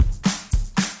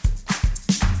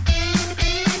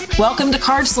Welcome to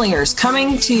Card Slingers,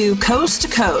 coming to you coast to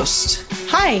coast.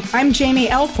 Hi, I'm Jamie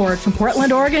Elford from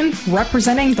Portland, Oregon,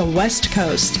 representing the West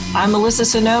Coast. I'm Melissa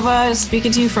Sonova,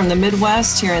 speaking to you from the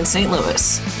Midwest here in St.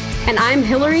 Louis. And I'm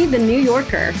Hillary, the New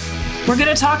Yorker. We're going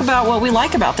to talk about what we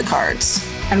like about the cards.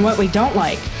 And what we don't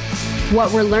like.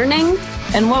 What we're learning.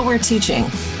 And what we're teaching.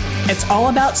 It's all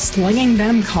about slinging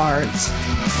them cards.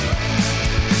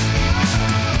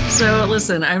 So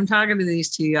listen, I'm talking to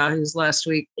these two yahoos last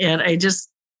week, and I just,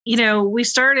 we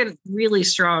started really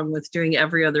strong with doing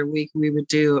every other week. We would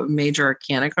do a major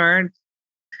arcana card.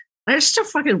 I just don't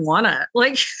fucking want to.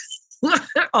 Like,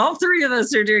 all three of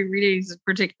us are doing readings,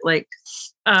 particularly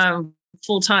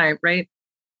full time, right?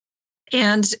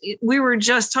 And we were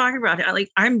just talking about how, like,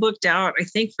 I'm booked out, I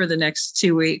think, for the next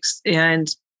 2 weeks,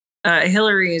 and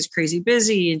Hillary is crazy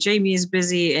busy, and Jamie is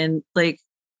busy, and like,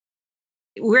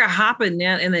 we're hopping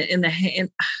down in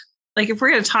like, if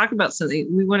we're going to talk about something,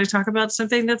 we want to talk about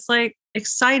something that's like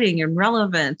exciting and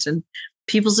relevant and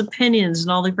people's opinions and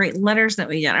all the great letters that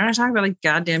we get. I'm not talking about like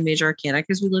goddamn major arcana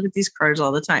because we look at these cards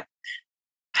all the time.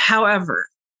 However,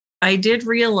 I did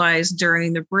realize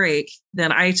during the break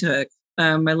that I took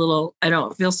my little I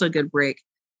don't feel so good break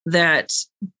that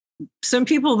some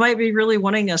people might be really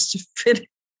wanting us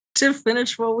to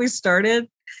finish what we started.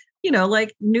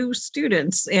 Like new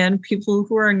students and people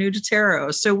who are new to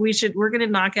tarot. So we're going to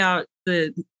knock out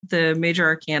the major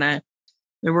arcana,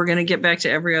 and we're going to get back to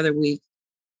every other week.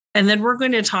 And then we're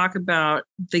going to talk about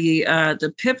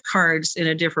the pip cards in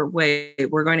a different way.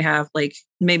 We're going to have like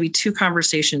maybe 2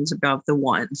 conversations about the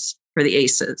ones for the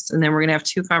aces. And then we're going to have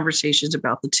 2 conversations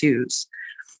about the 2s.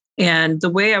 And the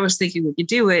way I was thinking we could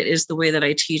do it is the way that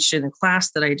I teach in the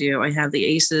class that I do. I have the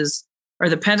aces or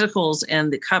the pentacles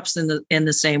and the cups in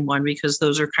the same one, because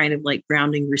those are kind of like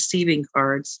grounding receiving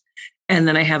cards. And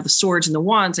then I have the swords and the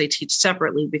wands I teach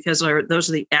separately because those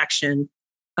are the action.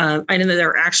 I know that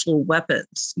they're actual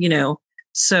weapons,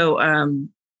 So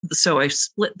I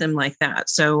split them like that.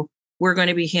 So we're going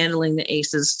to be handling the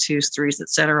aces, 2s, 3s,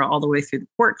 etc., all the way through the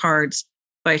court cards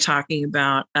by talking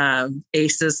about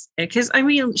aces. Because I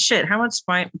mean, shit, how much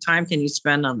time can you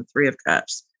spend on the 3 of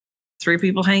cups? 3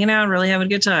 people hanging out, really having a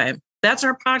good time. That's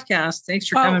our podcast. Thanks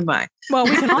for coming by. Well,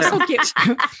 we can also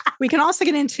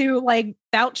get into like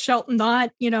thou shalt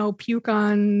not, puke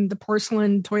on the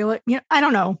porcelain toilet. I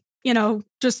don't know,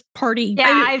 just party.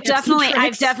 Yeah, I've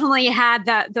definitely had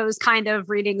those kind of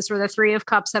readings where the 3 of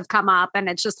cups have come up, and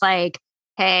it's just like,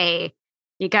 hey,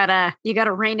 you gotta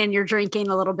rein in your drinking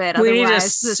a little bit. We need to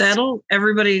settle.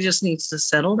 Everybody just needs to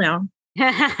settle down.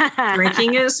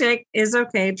 Drinking is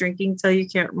okay. Drinking till you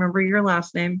can't remember your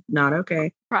last name, not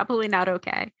okay. Probably not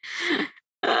okay.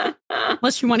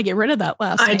 Unless you want to get rid of that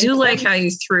last name. I do like how you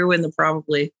threw in the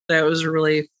probably. That was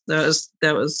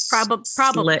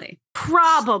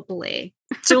probably.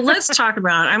 So let's talk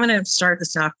about. I'm going to start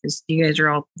this off because you guys are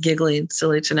all giggly and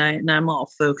silly tonight, and I'm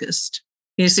all focused.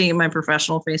 You see my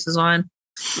professional faces on.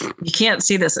 You can't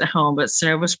see this at home, but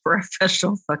Sonova's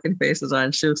professional fucking face is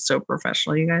on. She was so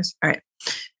professional, you guys. All right.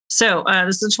 So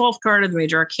this is the 12th card of the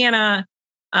major arcana.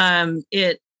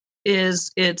 It's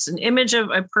an image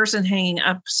of a person hanging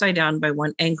upside down by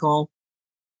one ankle.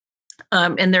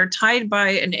 And they're tied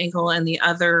by an ankle, and the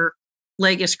other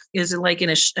leg is like in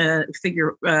a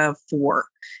figure 4.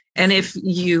 And if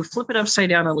you flip it upside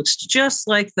down, it looks just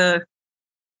like the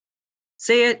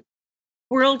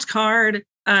world card.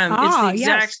 It's the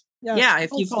exact, yes. Yeah.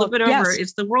 If you flip it over,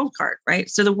 it's the world card, right?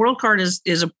 So the world card is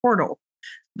a portal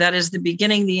that is the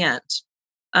beginning, the end.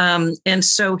 And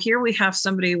so here we have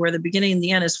somebody where the beginning and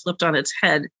the end is flipped on its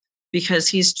head because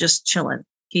he's just chilling.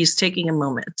 He's taking a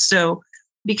moment. So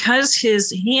because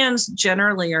his hands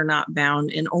generally are not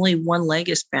bound and only one leg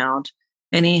is bound,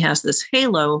 and he has this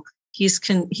halo, he's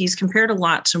compared a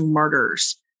lot to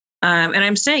martyrs. And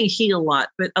I'm saying he a lot,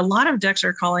 but a lot of decks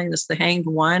are calling this the Hanged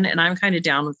One, and I'm kind of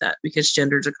down with that because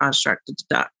gender's a construct to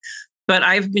duck. But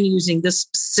I've been using this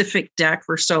specific deck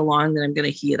for so long that I'm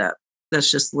going to heat it up.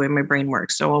 That's just the way my brain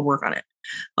works. So I'll work on it.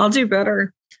 I'll do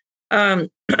better.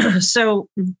 So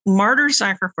martyrs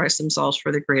sacrifice themselves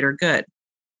for the greater good.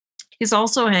 He's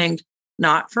also hanged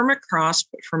not from a cross,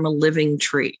 but from a living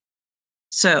tree.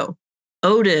 So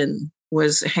Odin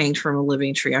was hanged from a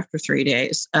living tree after 3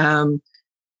 days.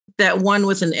 That one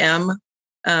with an M,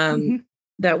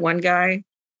 that one guy,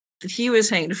 he was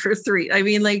hanged for 3. I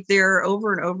mean, like, they're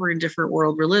over and over in different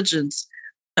world religions.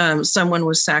 Someone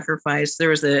was sacrificed. There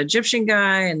was the Egyptian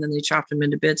guy, and then they chopped him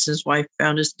into bits. His wife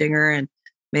found his dinger and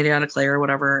made it out of clay or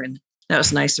whatever. And that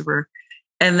was nice of her.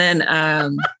 And then,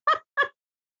 I'm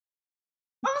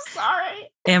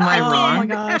sorry. Am I wrong? Oh my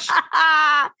gosh.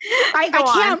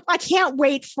 I can't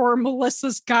wait for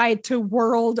Melissa's guide to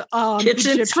world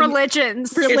Kitchen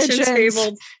religions. Kitchen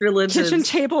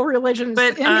table religions.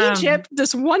 But in Egypt,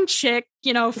 this one chick,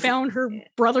 found her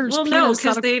brother's penis.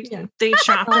 Because they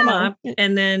chopped him up,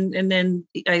 and then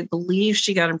I believe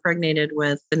she got impregnated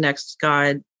with the next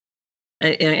god.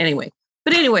 Anyway,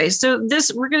 so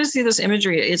we're going to see this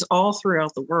imagery. It's all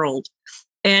throughout the world.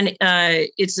 And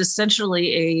it's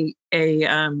essentially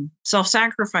a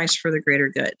self-sacrifice for the greater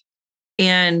good.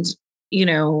 And,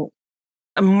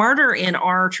 a martyr in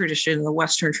our tradition, the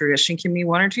Western tradition, can mean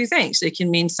one or two things. It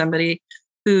can mean somebody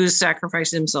who's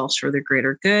sacrificing themselves for the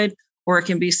greater good, or it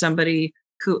can be somebody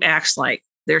who acts like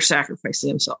they're sacrificing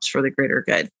themselves for the greater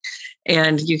good.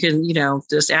 And you can,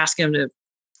 just ask them to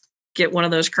get one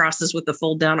of those crosses with the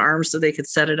fold down arms so they could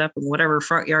set it up in whatever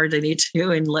front yard they need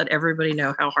to and let everybody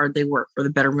know how hard they work for the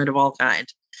betterment of all kind.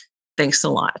 Thanks a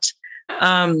lot.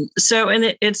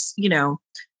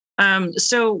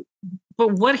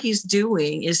 But what he's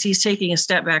doing is he's taking a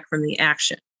step back from the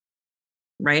action,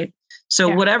 right? So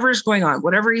whatever's going on,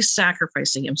 whatever he's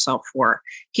sacrificing himself for,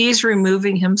 he's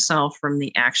removing himself from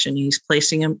the action. He's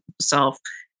placing himself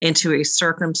into a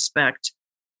circumspect,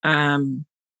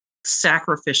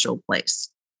 sacrificial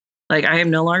place. Like, I am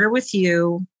no longer with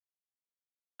you.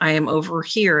 I am over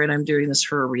here and I'm doing this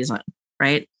for a reason,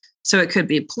 right? So it could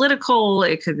be political,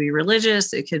 it could be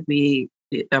religious, it could be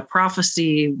a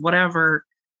prophecy, whatever.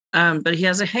 But he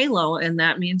has a halo, and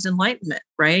that means enlightenment,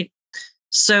 right?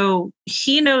 So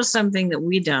he knows something that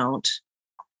we don't,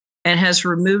 and has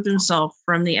removed himself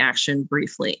from the action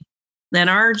briefly. Then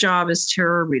our job as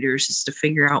tarot readers is to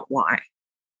figure out why.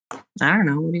 I don't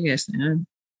know. What do you guys think?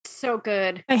 So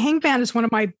good. The Hangman is one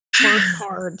of my birth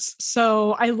cards.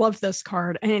 So I love this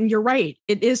card. And you're right.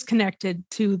 It is connected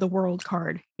to the world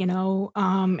card.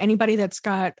 Anybody that's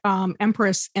got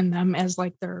Empress in them as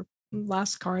like their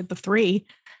last card, the 3,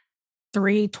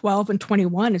 12, and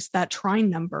 21 is that trine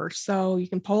number. So you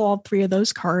can pull all 3 of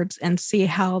those cards and see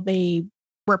how they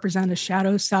represent a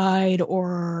shadow side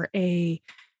or a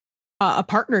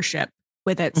partnership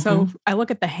with it. Mm-hmm. So I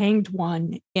look at the Hanged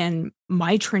one in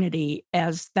my Trinity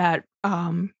as that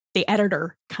the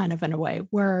editor kind of, in a way,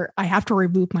 where I have to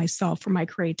remove myself from my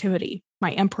creativity,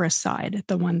 my Empress side,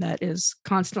 the one that is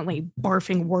constantly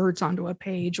barfing words onto a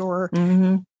page or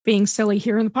being silly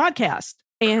here in the podcast.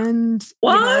 And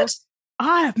what?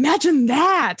 Imagine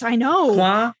that. I know.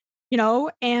 Wow.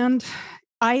 And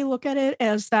I look at it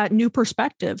as that new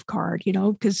perspective card,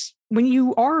 because when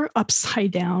you are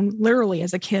upside down, literally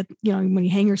as a kid, when you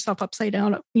hang yourself upside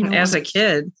down, as a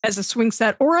kid, as a swing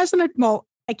set, or as an adult,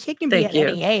 a kid can be at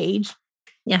any age.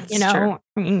 Yeah, I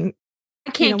mean,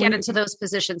 I can't get into those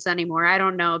positions anymore. I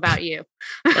don't know about you.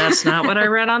 That's not what I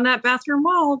read on that bathroom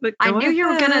wall, but I knew you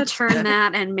were going to turn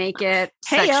that and make it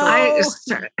Hey-o.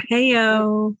 sexual.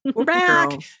 Hey-o. We're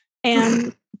back.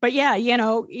 But yeah,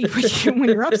 when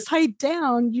you're upside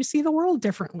down, you see the world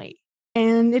differently,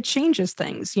 and it changes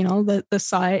things. The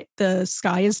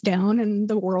sky is down and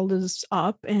the world is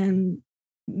up, and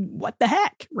what the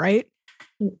heck, right?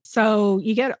 So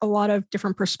you get a lot of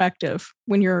different perspective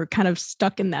when you're kind of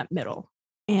stuck in that middle,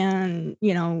 and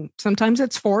sometimes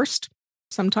it's forced,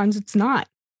 sometimes it's not.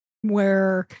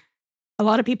 Where a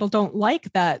lot of people don't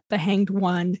like that the Hanged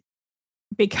one,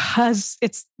 because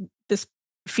it's this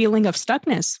feeling of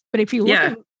stuckness. But if you look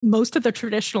at most of the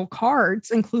traditional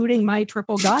cards, including my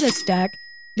triple goddess deck,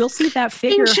 you'll see that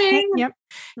figure.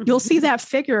 You'll see that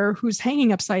figure who's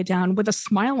hanging upside down with a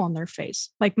smile on their face.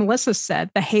 Like Melissa said,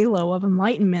 the halo of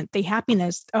enlightenment, the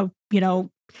happiness of,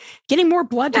 getting more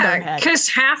blood to their head. Because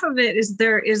half of it is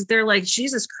they're like,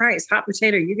 Jesus Christ, hot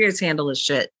potato, you guys handle this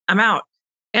shit. I'm out.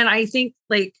 And I think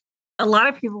like a lot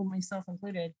of people, myself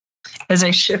included, as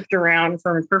I shift around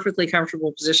from a perfectly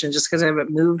comfortable position, just because I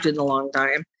haven't moved in a long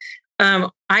time,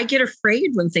 I get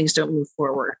afraid when things don't move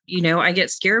forward. I get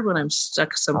scared when I'm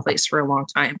stuck someplace for a long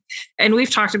time. And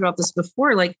we've talked about this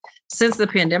before. Like, since the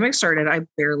pandemic started, I've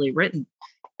barely written.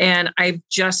 And I've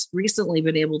just recently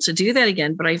been able to do that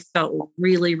again, but I felt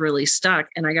really, really stuck.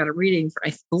 And I got a reading,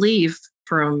 I believe,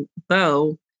 from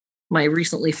Bo, my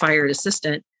recently fired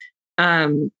assistant,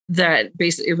 that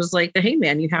basically it was like, the hey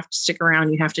man, you have to stick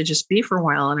around, you have to just be for a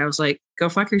while. And I was like, go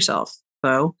fuck yourself,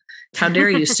 Bo. How dare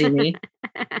you see me?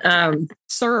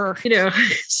 Sir.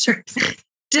 Sir,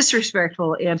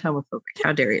 disrespectful and homophobic.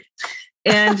 How dare you?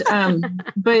 And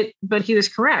but he was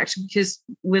correct, because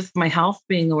with my health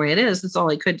being the way it is, that's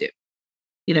all I could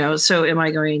do. So am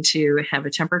I going to have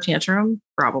a temper tantrum?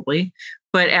 Probably.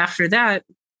 But after that,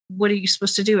 what are you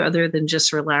supposed to do other than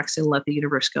just relax and let the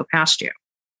universe go past you?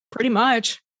 Pretty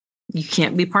much. you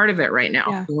can't be part of it right now.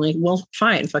 Yeah. I'm like, well,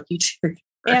 fine, fuck you too.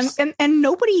 And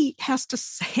nobody has to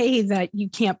say that you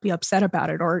can't be upset about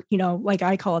it, or, like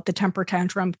I call it the temper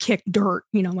tantrum, kick dirt,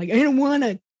 like I don't want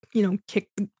to, kick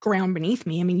the ground beneath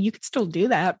me. I mean, you could still do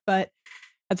that, but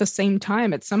at the same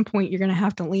time, at some point, you're going to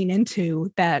have to lean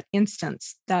into that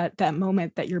instance, that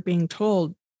moment that you're being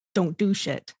told, don't do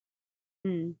shit.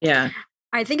 Yeah.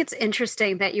 I think it's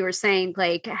interesting that you were saying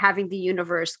like having the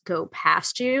universe go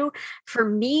past you. For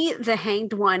me, the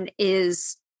Hanged One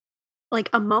is like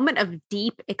a moment of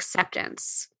deep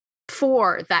acceptance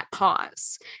for that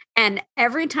pause. And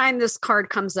every time this card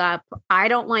comes up, I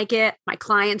don't like it. My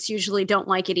clients usually don't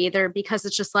like it either, because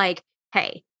it's just like,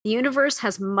 hey, the universe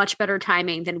has much better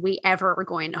timing than we ever are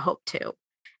going to hope to.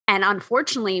 And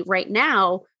unfortunately, right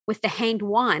now with the Hanged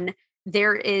One,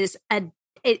 there's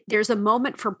a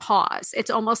moment for pause.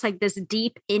 It's almost like this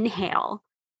deep inhale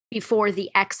before the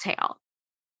exhale.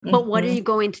 But what are you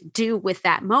going to do with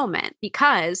that moment?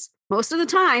 Because most of the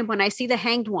time when I see the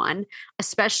Hanged One,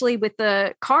 especially with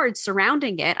the cards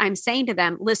surrounding it, I'm saying to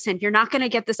them, listen, you're not going to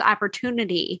get this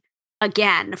opportunity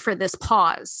again for this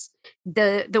pause.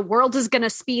 The world is going to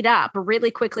speed up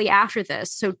really quickly after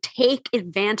this. So take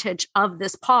advantage of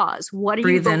this pause. What are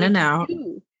Breathe you going in and to out.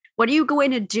 do? What are you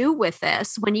going to do with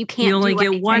this when you can't? You only do get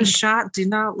anything? one shot. Do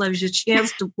not lose your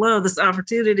chance to blow. This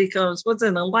opportunity comes once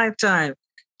in a lifetime.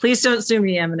 Please don't sue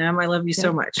me, Eminem. I love you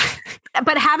so much.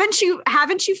 But haven't you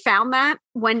found that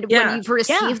when you've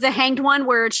received the Hanged One,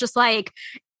 where it's just like,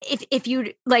 if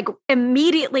you like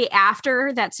immediately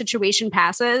after that situation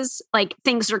passes, like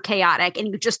things are chaotic and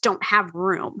you just don't have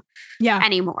room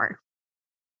anymore.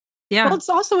 Yeah. Well, it's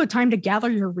also a time to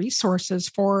gather your resources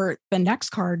for the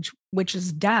next card, which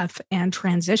is death and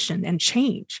transition and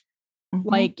change.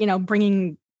 Like,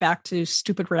 bringing back to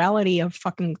stupid reality of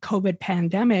fucking COVID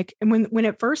pandemic. And when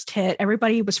it first hit,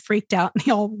 everybody was freaked out and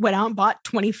they all went out and bought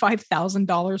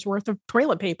 $25,000 worth of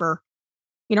toilet paper,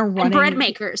 running.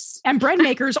 And bread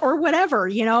makers or whatever,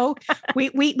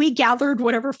 we gathered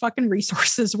whatever fucking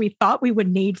resources we thought we would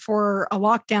need for a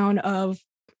lockdown of,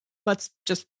 let's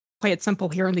just play it simple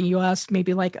here in the US,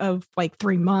 maybe like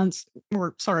 3 months,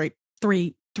 or sorry,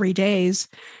 three days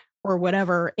or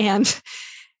whatever. And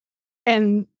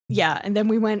then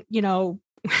we went,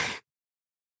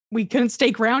 we couldn't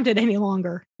stay grounded any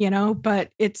longer, but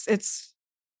it's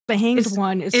the Hanged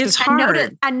One is it's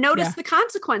hard. And notice the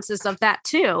consequences of that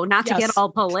too, not to get all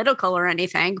political or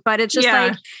anything, but it's just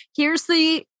like, here's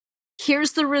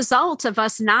the result of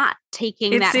us not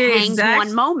taking that Hanged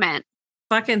One moment.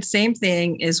 Fucking same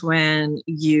thing is when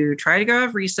you try to go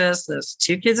have recess. Those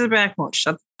 2 kids in the back won't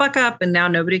shut the fuck up, and now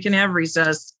nobody can have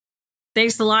recess.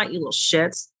 Thanks a lot, you little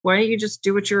shits. Why don't you just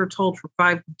do what you were told for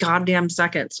 5 goddamn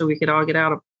seconds so we could all get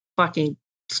out of fucking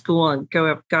school and go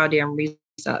have goddamn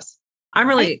recess?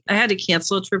 I had to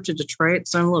cancel a trip to Detroit,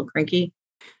 so I'm a little cranky.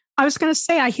 I was going to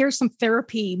say, I hear some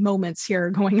therapy moments here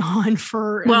going on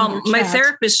for. Well, my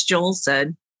therapist, Joel,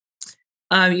 said,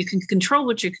 you can control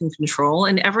what you can control,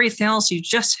 and everything else, you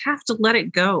just have to let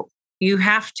it go. You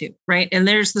have to, right? And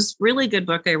there's this really good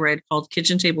book I read called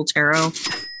Kitchen Table Tarot,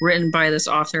 written by this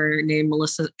author named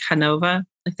Melissa Canova.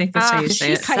 I think that's how you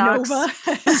say it. Canova.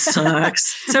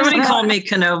 Sucks. Somebody called me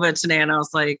Canova today, and I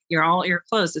was like, "You're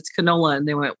close. It's canola." And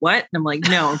they went, "What?" And I'm like,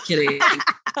 "No, I'm kidding.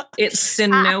 It's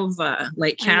Sinova,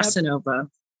 like Casanova."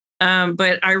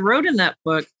 But I wrote in that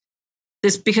book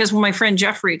this because when my friend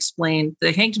Jeffrey explained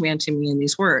the Hanged Man to me in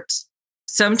these words,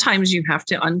 sometimes you have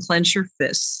to unclench your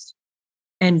fists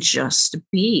and just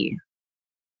be.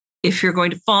 If you're going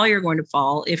to fall, you're going to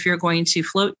fall. If you're going to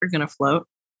float, you're going to float.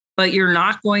 But you're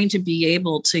not going to be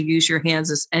able to use your hands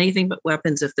as anything but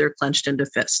weapons if they're clenched into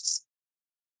fists.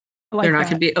 They're not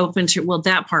going to be open to, well,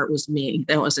 that part was me.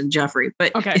 That wasn't Jeffrey.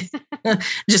 But okay.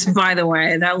 Just by the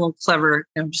way, that little clever,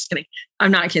 I'm just kidding.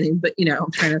 I'm not kidding, but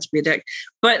I'm trying not to be a dick.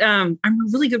 But I'm a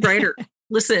really good writer.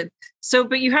 Listen. So,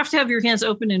 but you have to have your hands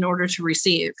open in order to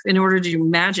receive, in order to do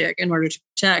magic, in order to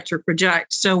protect or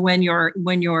project. So when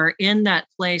you're in that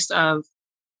place of,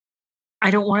 I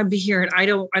don't want to be here, and I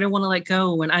don't want to let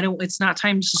go, and it's not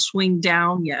time to swing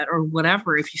down yet, or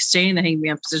whatever. If you stay in the Hanged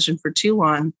Man position for too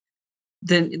long,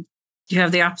 then you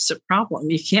have the opposite problem.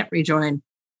 You can't rejoin.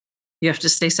 You have to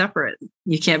stay separate.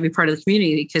 You can't be part of the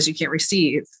community because you can't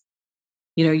receive.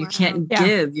 You can't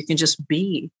give. You can just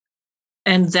be.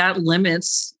 And that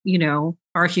limits,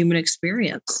 our human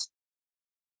experience.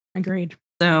 Agreed.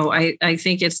 So I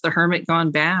think it's the hermit gone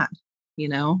bad,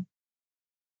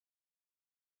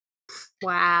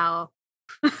 Wow.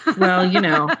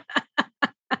 Well,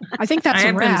 I think that's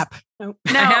a wrap. I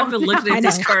haven't looked at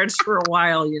these cards for a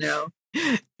while,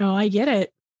 No, I get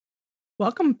it.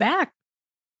 Welcome back,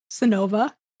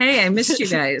 Sinova. Hey, I missed you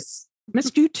guys.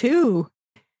 Missed you too.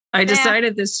 I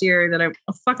decided this year that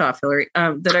fuck off, Hillary,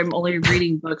 that I'm only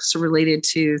reading books related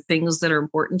to things that are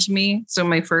important to me. So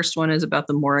my first one is about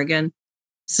the Morrigan,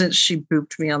 since she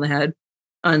booped me on the head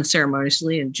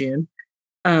unceremoniously in June.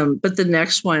 But the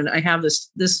next one, I have this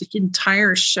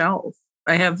entire shelf.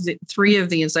 I have 3 of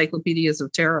the encyclopedias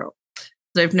of tarot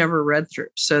that I've never read through.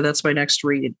 So that's my next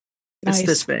read. It's Nice.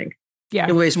 this big. Yeah.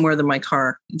 It weighs more than my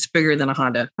car. It's bigger than a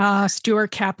Honda.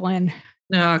 Stuart Kaplan.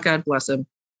 Oh, God bless him.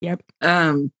 Yep.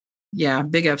 Yeah,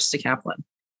 big ups to Kaplan.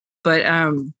 But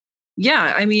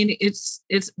yeah, I mean, it's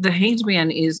the Hanged Man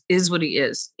is what he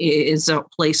is. It is a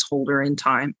placeholder in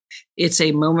time. It's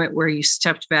a moment where you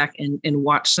stepped back and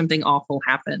watched something awful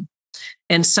happen.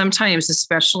 And sometimes,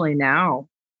 especially now,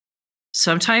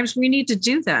 sometimes we need to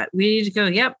do that. We need to go,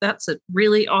 yep, that's a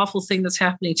really awful thing that's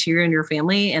happening to you and your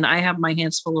family. And I have my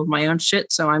hands full of my own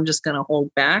shit. So I'm just going to hold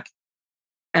back.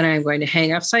 And I'm going to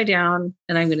hang upside down,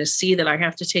 and I'm going to see that I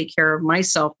have to take care of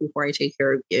myself before I take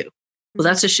care of you. Well,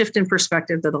 that's a shift in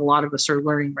perspective that a lot of us are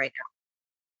learning right now.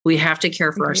 We have to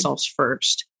care for ourselves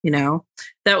first. You know,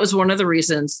 that was one of the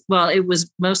reasons. Well, it was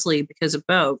mostly because of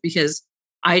Bo, because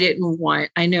I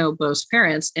know Bo's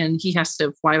parents, and he has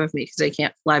to fly with me because I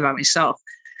can't fly by myself.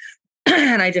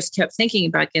 And I just kept thinking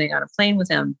about getting on a plane with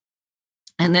him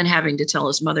and then having to tell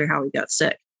his mother how he got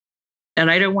sick. And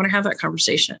I don't want to have that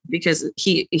conversation because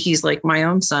he's like my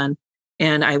own son,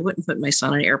 and I wouldn't put my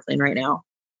son on an airplane right now,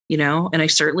 you know, and I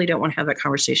certainly don't want to have that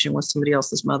conversation with somebody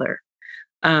else's mother.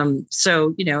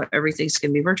 So, you know, everything's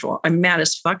going to be virtual. I'm mad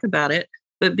as fuck about it,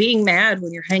 but being mad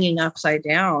when you're hanging upside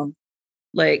down,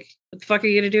 like, what the fuck are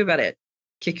you going to do about it?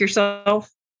 Kick yourself,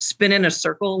 spin in a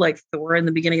circle like Thor in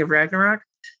the beginning of Ragnarok?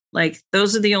 Like,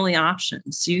 those are the only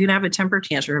options. You can have a temper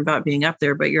tantrum about being up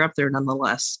there, but you're up there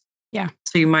nonetheless. Yeah.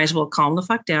 So you might as well calm the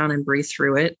fuck down and breathe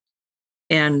through it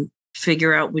and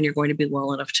figure out when you're going to be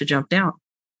low enough to jump down.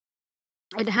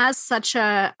 It has such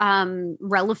a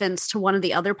relevance to one of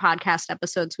the other podcast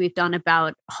episodes we've done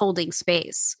about holding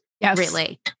space. Yes.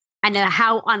 Really. And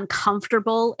how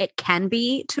uncomfortable it can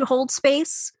be to hold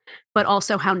space, but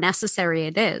also how necessary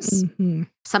it is. Mm-hmm.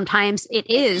 Sometimes it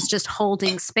is just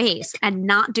holding space and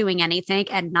not doing anything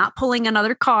and not pulling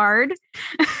another card.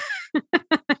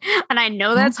 And I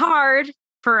know that's hard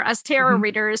for us tarot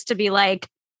readers to be like,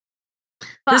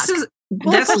 fuck.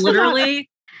 That's literally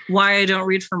why I don't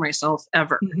read for myself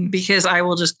ever, because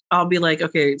I'll be like,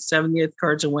 okay, 70th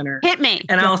card's a winner. Hit me.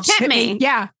 And I'll hit me.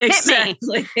 Yeah.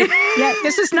 Exactly. Yeah.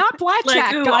 This is not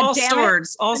blackjack. Like, God all damn swords,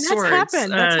 it. all And swords.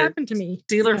 That's happened to me.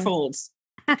 Dealer Yeah. folds.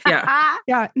 Yeah.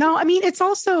 Yeah. No, I mean, it's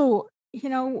also, you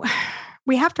know,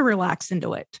 we have to relax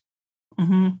into it.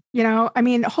 Mm-hmm. You know, I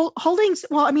mean, holding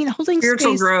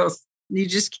Spiritual space. growth. You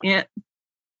just can't.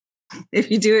 If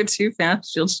you do it too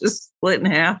fast, you'll just split in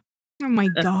half. Oh my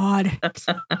God.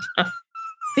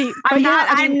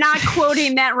 I'm not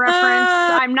quoting that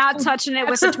reference. I'm not touching it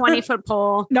with a 20-foot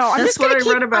pole. No, I'm That's just what gonna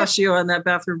I wrote about you on that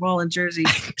bathroom wall in Jersey.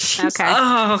 Okay.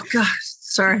 Oh God,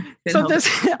 sorry. So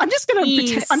I'm just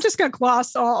gonna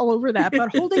gloss all over that.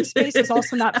 But holding space is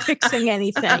also not fixing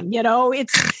anything. You know,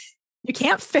 you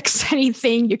can't fix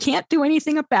anything. You can't do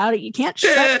anything about it. You can't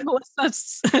shut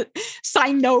Melissa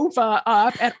Sinova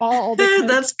up at all.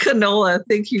 That's canola.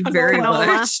 Thank you very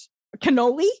much.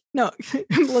 Cannoli? No,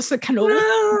 Melissa Cannoli.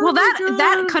 Well,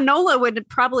 that canola would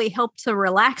probably help to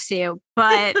relax you,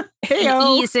 but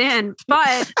ease in.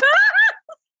 But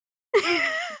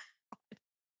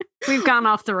we've gone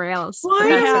off the rails.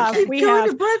 We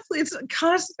have. It's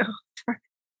constant.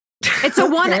 It's a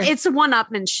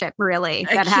one-upmanship, really,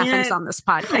 that happens on this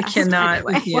podcast. I cannot.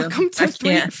 Anyway. With you. Welcome to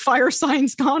Fire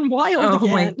Signs Gone Wild. Oh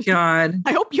my again. God!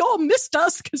 I hope you all missed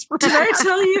us because we're. Did I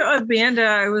tell you, Amanda?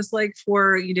 I was like,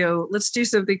 let's do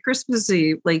something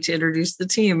Christmassy, like to introduce the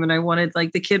team, and I wanted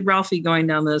like the kid Ralphie going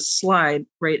down the slide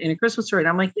right in A Christmas Story. And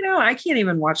I'm like, I can't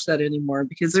even watch that anymore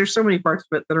because there's so many parts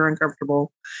of it that are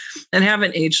uncomfortable and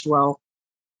haven't aged well.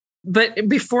 But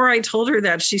before I told her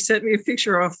that, she sent me a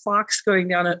picture of a fox going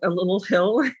down a little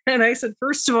hill. And I said,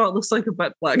 first of all, it looks like a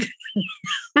butt plug.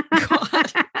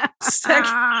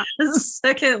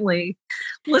 Secondly,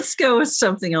 let's go with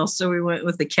something else. So we went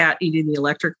with the cat eating the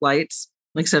electric lights,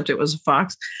 except it was a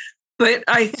fox. But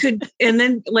I could, and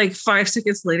then like 5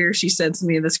 seconds later, she sends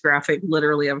me this graphic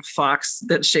literally of a fox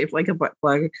that's shaped like a butt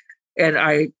plug. And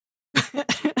I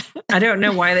don't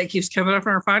know why that keeps coming up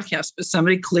on our podcast, but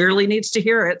somebody clearly needs to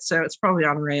hear it. So it's probably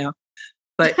on Raya.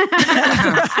 But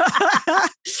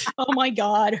oh my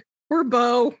God. or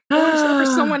Bo or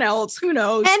someone else. Who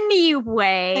knows?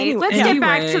 Anyway, let's get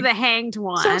back to the hanged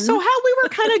one. So how we were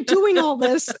kind of doing all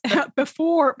this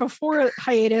before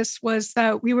hiatus was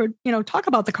that we would, talk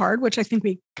about the card, which I think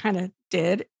we kind of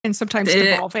did, and sometimes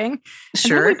devolving.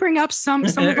 Sure. And then we bring up some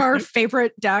of our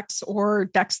favorite decks or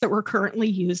decks that we're currently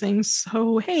using.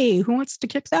 So, hey, who wants to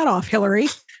kick that off, Hillary?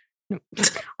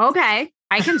 Okay,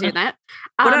 I can do that.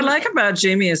 What I like about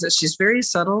Jamie is that she's very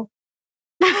subtle.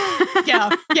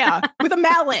 yeah, with a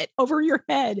mallet over your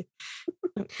head.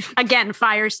 Again,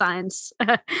 fire signs.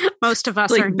 Most of us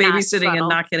like are babysitting not and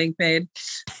not getting paid.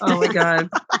 Oh my god.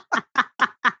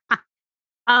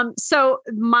 So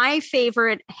my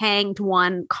favorite hanged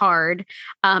one card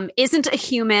isn't a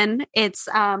human. It's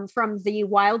from the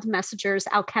Wild Messengers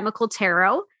Alchemical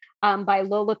Tarot by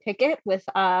Lola Pickett with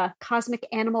cosmic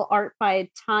animal art by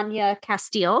Tanya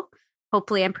Castile.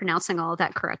 Hopefully I'm pronouncing all of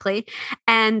that correctly.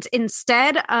 And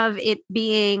instead of it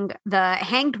being the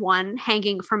hanged one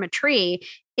hanging from a tree,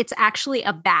 it's actually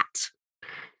a bat.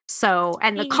 So,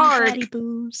 and the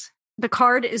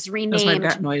card is renamed That's my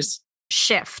bat noise.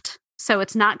 Shift. So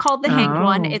it's not called the hanged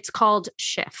one, it's called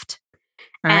Shift.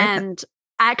 All and right.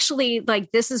 actually,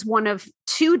 this is one of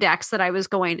two decks that I was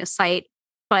going to cite,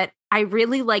 but I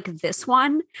really like this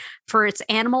one for its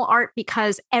animal art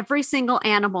because every single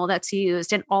animal that's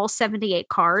used in all 78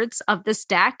 cards of this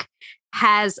deck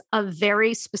has a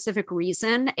very specific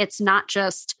reason. It's not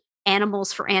just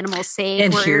animals for animals' sake.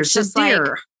 And here's a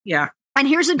deer. And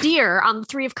here's a deer on the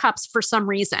 3 of Cups for some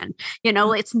reason.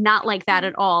 It's not like that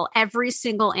at all. Every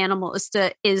single animal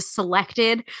is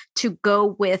selected to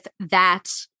go with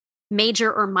that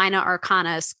major or minor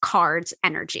arcana's card's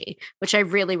energy, which I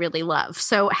really, really love.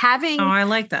 So having I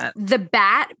like that. The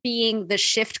bat being the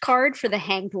shift card for the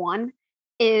hanged one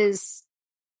is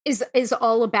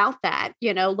all about that,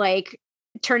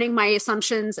 turning my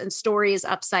assumptions and stories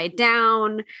upside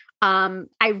down.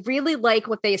 I really like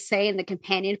what they say in the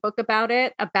companion book about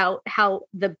it, about how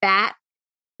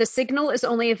the signal is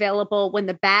only available when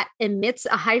the bat emits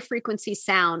a high frequency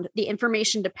sound. The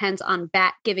information depends on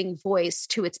bat giving voice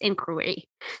to its inquiry.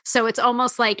 So it's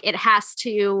almost like it has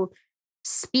to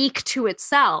speak to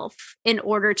itself in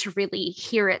order to really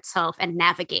hear itself and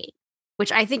navigate,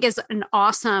 which I think is an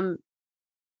awesome,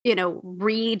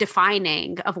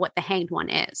 redefining of what the hanged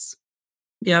one is.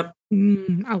 Yep.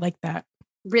 I like that.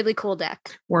 Really cool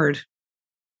deck. Word.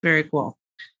 Very cool.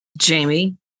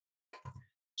 Jamie.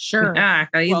 Sure. How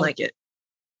do you like it?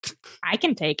 I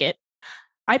can take it.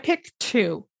 I picked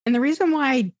 2. And the reason why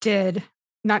I did,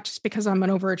 not just because I'm an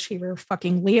overachiever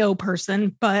fucking Leo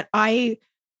person, but I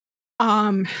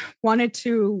wanted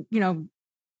to,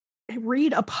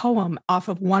 read a poem off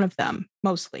of one of them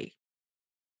mostly,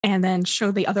 and then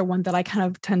show the other one that I kind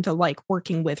of tend to like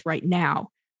working with right now.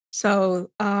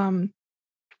 So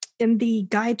in the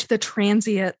Guide to the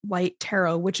Transient Light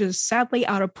Tarot, which is sadly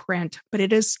out of print, but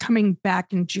it is coming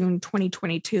back in June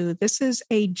 2022. This is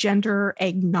a gender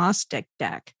agnostic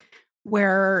deck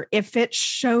where if it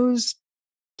shows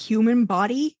human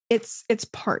body, it's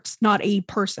parts, not a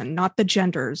person, not the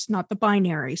genders, not the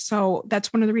binary. So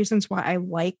that's one of the reasons why I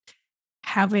like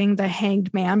having the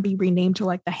hanged man be renamed to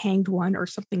like the hanged one or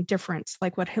something different,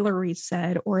 like what Hillary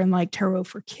said, or in like Tarot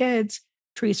for Kids,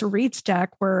 Teresa Reed's deck,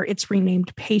 where it's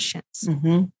renamed Patience.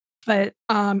 Mm-hmm. But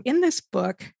in this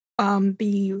book,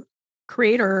 the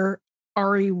creator,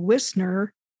 Ari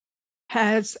Wisner,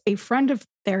 has a friend of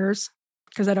theirs,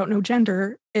 because I don't know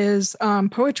gender, is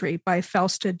poetry by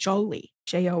Fausta Joly,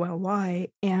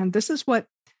 Joly. And this is what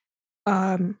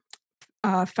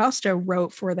Fausta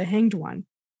wrote for the hanged one.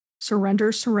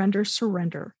 Surrender, surrender,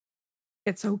 surrender.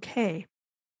 It's okay.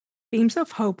 Beams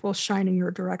of hope will shine in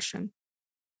your direction.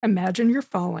 Imagine you're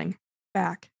falling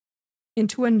back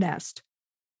into a nest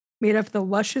made of the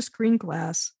luscious green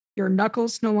glass, your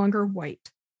knuckles no longer white,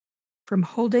 from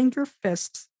holding your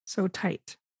fists so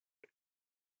tight.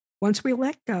 Once we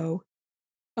let go,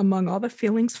 among all the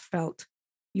feelings felt,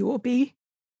 you will be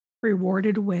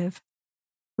rewarded with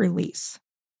release.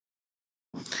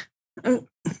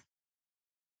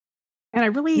 And I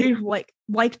really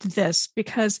liked this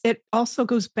because it also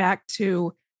goes back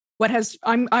to what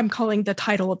I'm calling the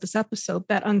title of this episode,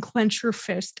 that unclench your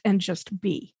fist and just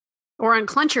be. Or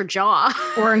unclench your jaw.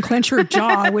 Or unclench your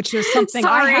jaw, which is something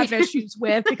Sorry. I have issues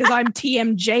with because I'm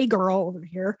TMJ girl over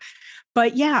here.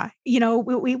 But yeah,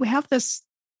 we have this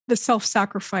the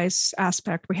self-sacrifice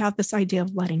aspect. We have this idea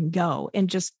of letting go and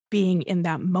just being in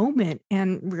that moment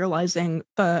and realizing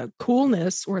the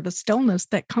coolness or the stillness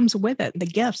that comes with it, the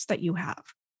gifts that you have.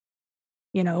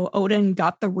 Odin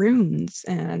got the runes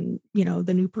and,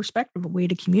 the new perspective, a way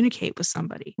to communicate with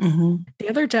somebody. Mm-hmm. The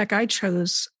other deck I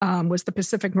chose was the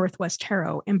Pacific Northwest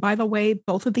Tarot. And by the way,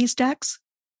 both of these decks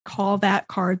call that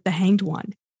card the Hanged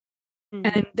One. Mm-hmm.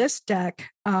 And this deck,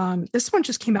 this one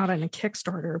just came out on a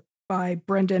Kickstarter by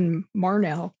Brendan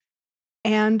Marnell.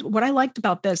 And what I liked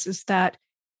about this is that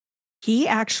he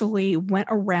actually went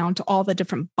around to all the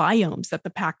different biomes that the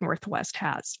Pac Northwest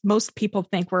has. Most people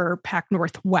think we're Pac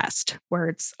Northwest, where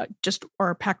it's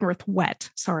or Pac Northwet,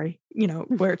 sorry,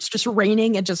 where it's just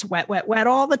raining and just wet, wet, wet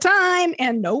all the time.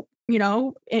 And nope,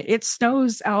 it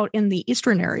snows out in the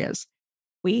eastern areas.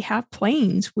 We have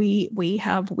plains, we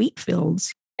have wheat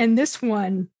fields. And this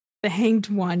one, the Hanged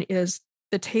One, is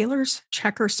the Taylor's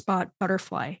Checker Spot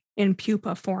Butterfly in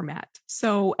pupa format.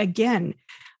 So again,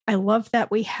 I love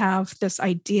that we have this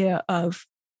idea of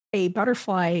a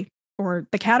butterfly or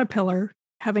the caterpillar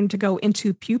having to go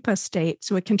into pupa state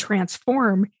so it can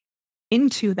transform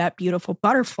into that beautiful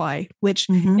butterfly, which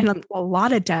in a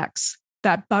lot of decks,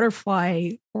 that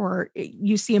butterfly or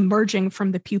you see emerging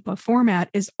from the pupa format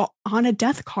is on a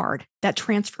death card, that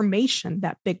transformation,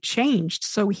 that big change.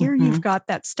 So here you've got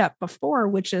that step before,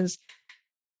 which is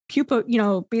pupa,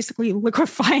 basically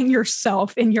liquefying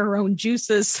yourself in your own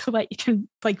juices so that you can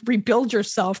rebuild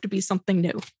yourself to be something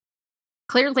new.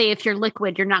 Clearly, if you're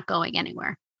liquid, you're not going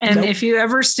anywhere. And if you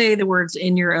ever say the words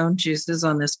 "in your own juices"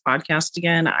 on this podcast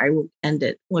again, I will end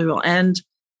it. We will end.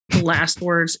 The last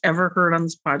words ever heard on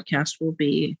this podcast will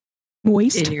be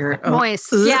moist. In your own.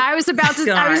 Moist. Yeah, I was about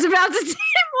to. I was about to say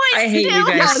moist. I hate you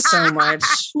guys so much.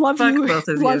 Love Fuck you. both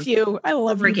of you. Love you. I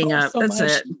love breaking you up. So That's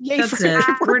much. it. Yay That's for it.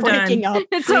 We're breaking done. up.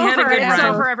 It's we over. Had a good It's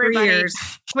run over, everybody. For years.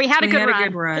 We had a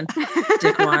good run.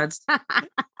 Dickwads.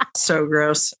 So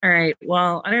gross. All right.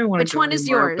 Well, I don't want to. Which one is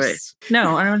yours?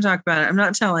 No, I don't want to talk about it. I'm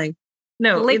not telling.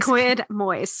 No, liquid,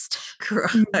 moist.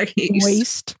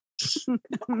 Moist.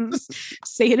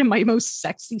 Say it in my most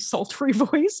sexy, sultry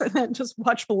voice, and then just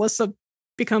watch Melissa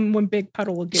become one big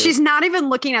puddle of goo. She's not even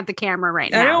looking at the camera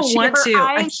right now. I don't want to.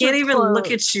 I eyes can't are even closed. look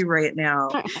at you right now.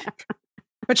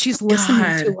 But she's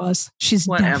listening to us. She's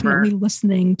definitely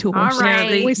listening to us. All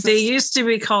right. Yeah, they used to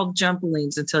be called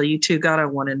Jumpolines until you two got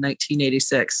on one in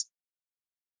 1986.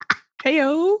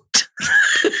 Heyo.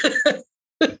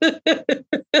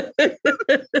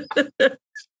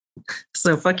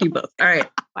 So fuck you both. All right.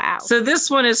 Wow. So this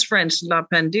one is French, La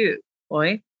Pendule,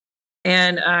 boy,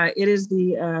 and it is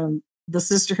the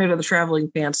Sisterhood of the Traveling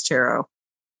Pants Tarot.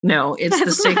 No, it's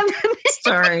the sacred.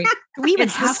 Sorry, do we even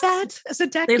have that as a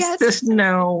deck yet?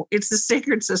 No, it's the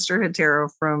Sacred Sisterhood Tarot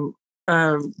from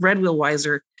Red Wheel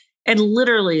Weiser, and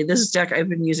literally this deck I've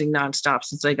been using nonstop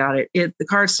since I got it. The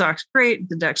cardstock's great,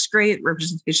 the deck's great,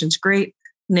 representation's great.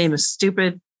 Name is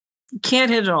stupid.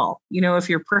 Can't hit it all. If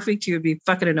you're perfect, you would be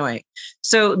fucking annoying.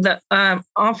 So the en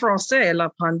français, la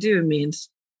pendule means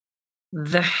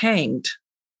the hanged.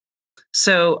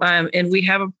 So and we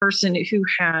have a person who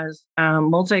has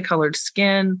multicolored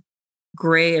skin,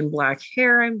 gray and black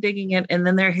hair. I'm digging it, and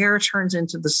then their hair turns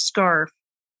into the scarf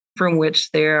from which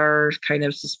they are kind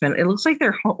of suspended. It looks like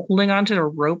they're holding onto a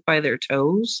rope by their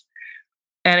toes,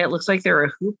 and it looks like they're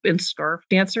a hoop and scarf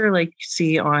dancer, like you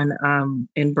see on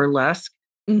in burlesque.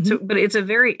 Mm-hmm. So, but it's a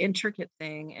very intricate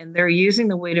thing, and they're using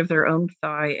the weight of their own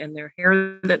thigh and their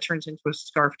hair that turns into a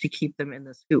scarf to keep them in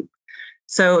this hoop.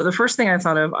 So the first thing I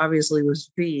thought of, obviously,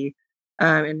 was V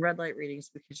in red light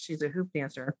readings because she's a hoop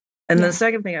dancer. And the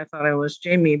second thing I thought of was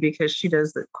Jamie because she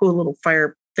does the cool little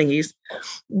fire thingies.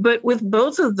 But with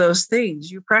both of those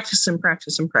things, you practice and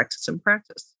practice and practice and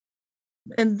practice.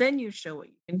 And then you show what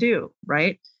you can do,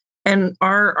 right? And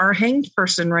our hanged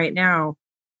person right now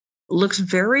looks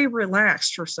very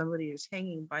relaxed for somebody who's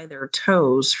hanging by their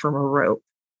toes from a rope,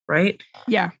 right?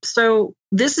 Yeah. So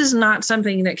this is not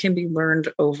something that can be learned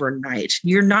overnight.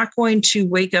 You're not going to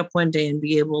wake up one day and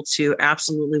be able to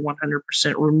absolutely 100%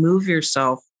 remove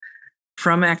yourself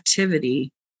from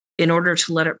activity in order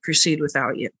to let it proceed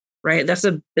without you, right?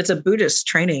 It's a Buddhist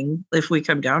training if we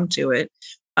come down to it.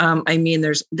 I mean,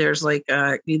 there's like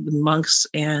monks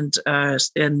and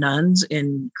nuns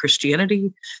in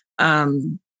Christianity.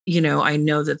 I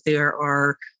know that there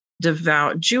are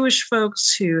devout Jewish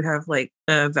folks who have like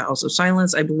vows of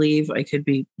silence. I believe I could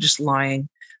be just lying.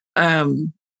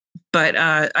 But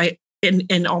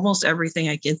in almost everything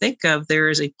I can think of, there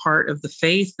is a part of the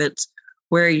faith that's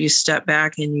where you step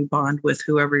back and you bond with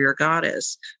whoever your God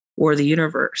is or the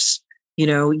universe.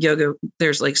 Yoga,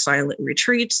 there's like silent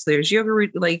retreats. There's yoga,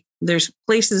 there's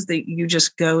places that you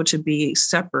just go to be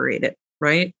separated,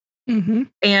 right? Mm-hmm.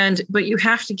 But you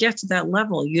have to get to that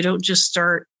level. You don't just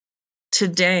start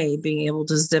today being able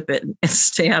to zip it and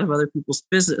stay out of other people's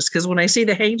business. Because when I see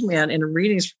the Hanged Man in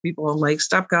readings for people, I'm like,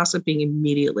 stop gossiping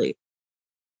immediately.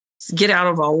 Get out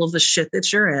of all of the shit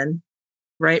that you're in,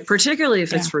 right? Particularly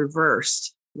if it's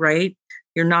reversed, right?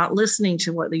 You're not listening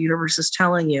to what the universe is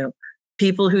telling you.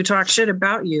 People who talk shit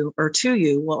about you or to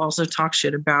you will also talk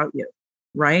shit about you,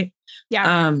 right?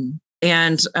 Yeah.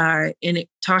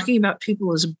 Talking about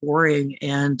people is boring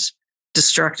and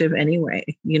destructive anyway,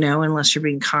 unless you're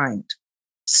being kind.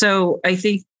 So I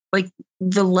think like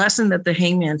the lesson that the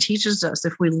Hangman teaches us,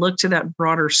 if we look to that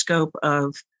broader scope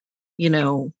of,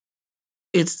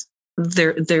 it's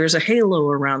there's a halo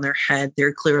around their head.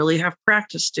 They clearly have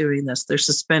practiced doing this. They're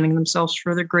suspending themselves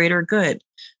for the greater good.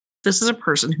 This is a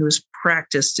person who has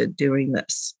practiced at doing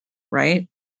this, right?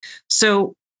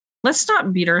 So let's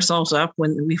not beat ourselves up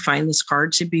when we find this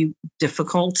card to be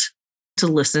difficult to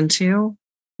listen to.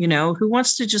 Who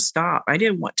wants to just stop? I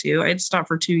didn't want to. I had stopped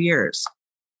for 2 years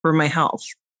for my health.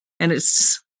 And it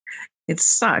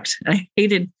sucked. I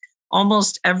hated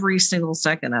almost every single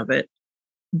second of it.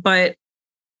 But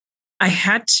I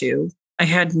had to. I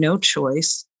had no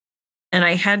choice. And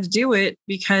I had to do it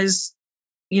because,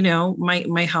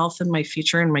 my health and my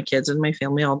future and my kids and my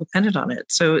family all depended on it.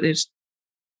 So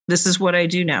this is what I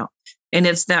do now. And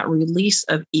it's that release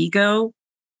of ego.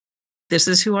 This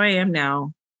is who I am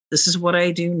now. This is what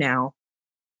I do now,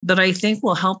 that I think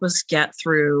will help us get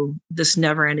through this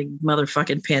never-ending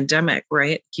motherfucking pandemic,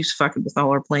 right? It keeps fucking with all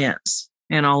our plans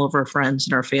and all of our friends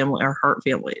and our family, our heart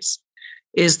families,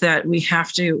 is that we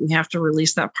have to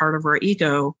release that part of our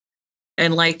ego.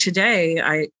 And like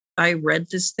today, I read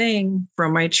this thing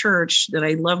from my church that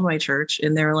I love my church.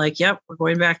 And they're like, yep, we're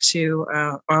going back to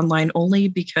online only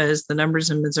because the numbers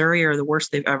in Missouri are the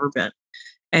worst they've ever been.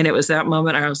 And it was that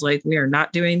moment I was like, we are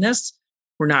not doing this.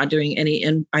 We're not doing any,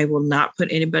 and I will not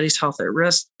put anybody's health at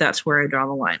risk. That's where I draw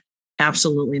the line.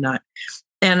 Absolutely not.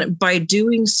 And by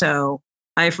doing so,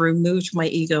 I've removed my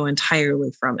ego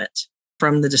entirely from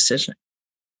the decision.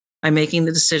 I'm making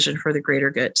the decision for the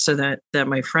greater good so that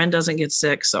my friend doesn't get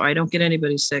sick, so I don't get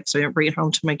anybody sick, so I don't bring it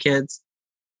home to my kids.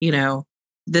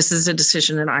 This is a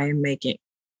decision that I am making.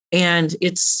 And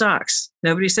it sucks.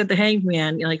 Nobody said the Hanged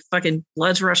Man, like fucking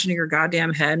blood's rushing to your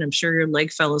goddamn head. And I'm sure your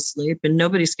leg fell asleep and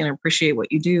nobody's going to appreciate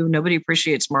what you do. Nobody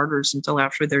appreciates martyrs until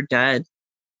after they're dead.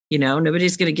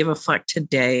 Nobody's going to give a fuck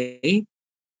today.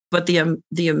 But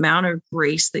the amount of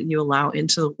grace that you allow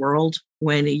into the world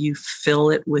when you fill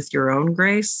it with your own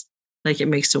grace, like it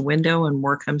makes a window and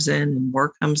more comes in and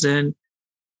more comes in.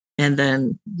 And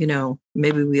then,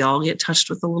 maybe we all get touched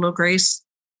with a little grace.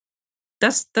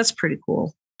 That's pretty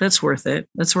cool. That's worth it.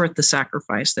 That's worth the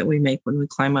sacrifice that we make when we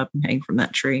climb up and hang from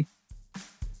that tree.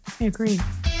 I agree. So,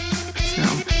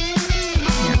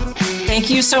 Thank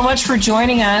you so much for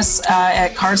joining us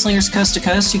at Cardslingers Coast to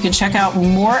Coast. You can check out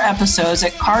more episodes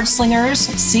at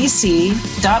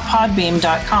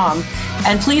cardslingerscc.podbeam.com.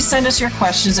 And please send us your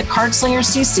questions at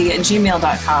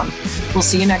cardslingerscc@gmail.com. We'll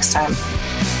see you next time.